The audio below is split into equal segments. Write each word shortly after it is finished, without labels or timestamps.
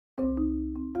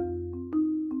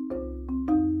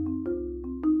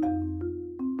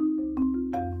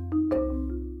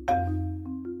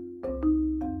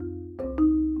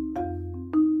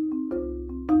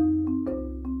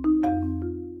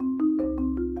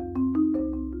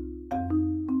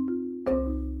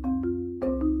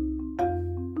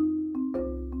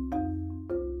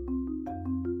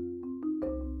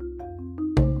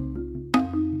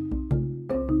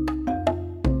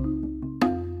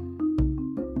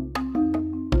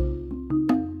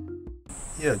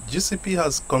Yeah, GCP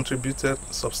has contributed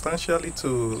substantially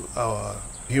to our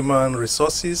human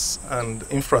resources and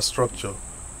infrastructure.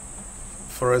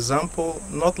 For example,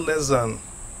 not less than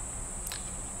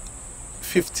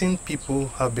 15 people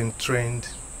have been trained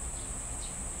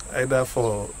either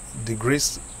for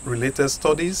degrees-related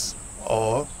studies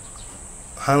or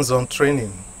hands-on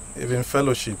training, even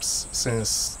fellowships,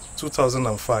 since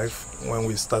 2005 when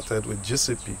we started with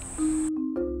GCP.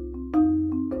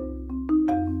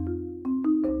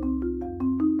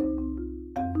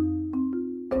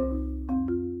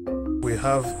 We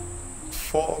have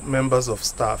 4 members of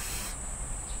staff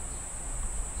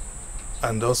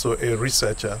and also a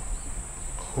researcher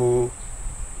who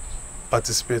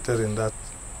participated in that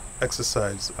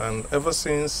exercise. And ever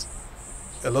since,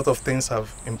 a lot of things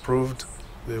have improved.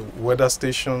 The weather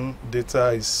station data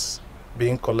is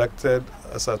being collected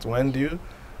as at when due,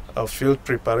 field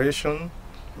preparation,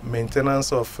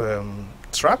 maintenance of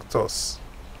tractors,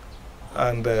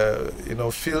 and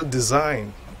field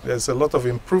design. There's a lot of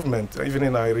improvement even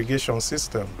in our irrigation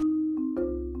system.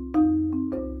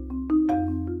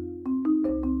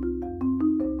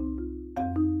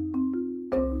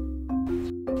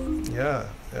 Yeah,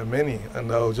 there are many,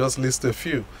 and I'll just list a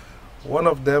few. One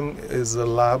of them is a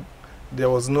lab.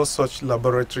 There was no such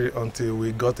laboratory until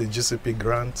we got a GCP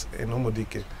grant in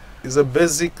Umudike. It's a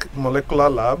basic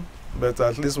molecular lab, but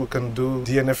at least we can do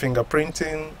DNA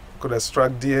fingerprinting, could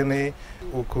extract DNA,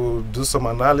 we could do some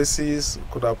analysis,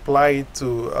 could apply it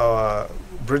to our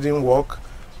breeding work.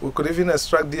 We could even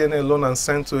extract DNA alone and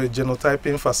send to a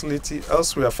genotyping facility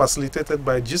elsewhere, facilitated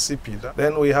by GCP.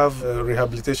 Then we have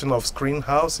rehabilitation of screen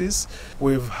houses.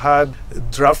 We've had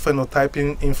draft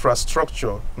phenotyping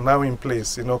infrastructure now in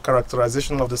place,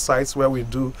 characterization of the sites where we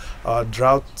do our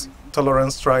drought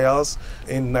tolerance trials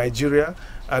in Nigeria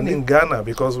and in Ghana,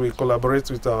 because we collaborate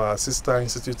with our sister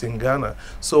institute in Ghana.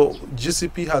 So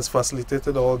GCP has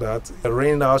facilitated all that. A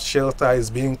rain-out shelter is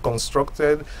being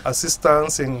constructed,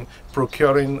 assistance in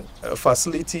procuring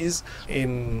facilities,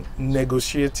 in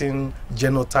negotiating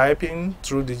genotyping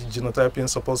through the genotyping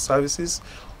support services.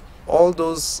 All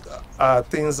those are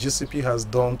things GCP has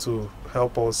done to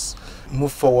help us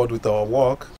move forward with our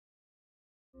work.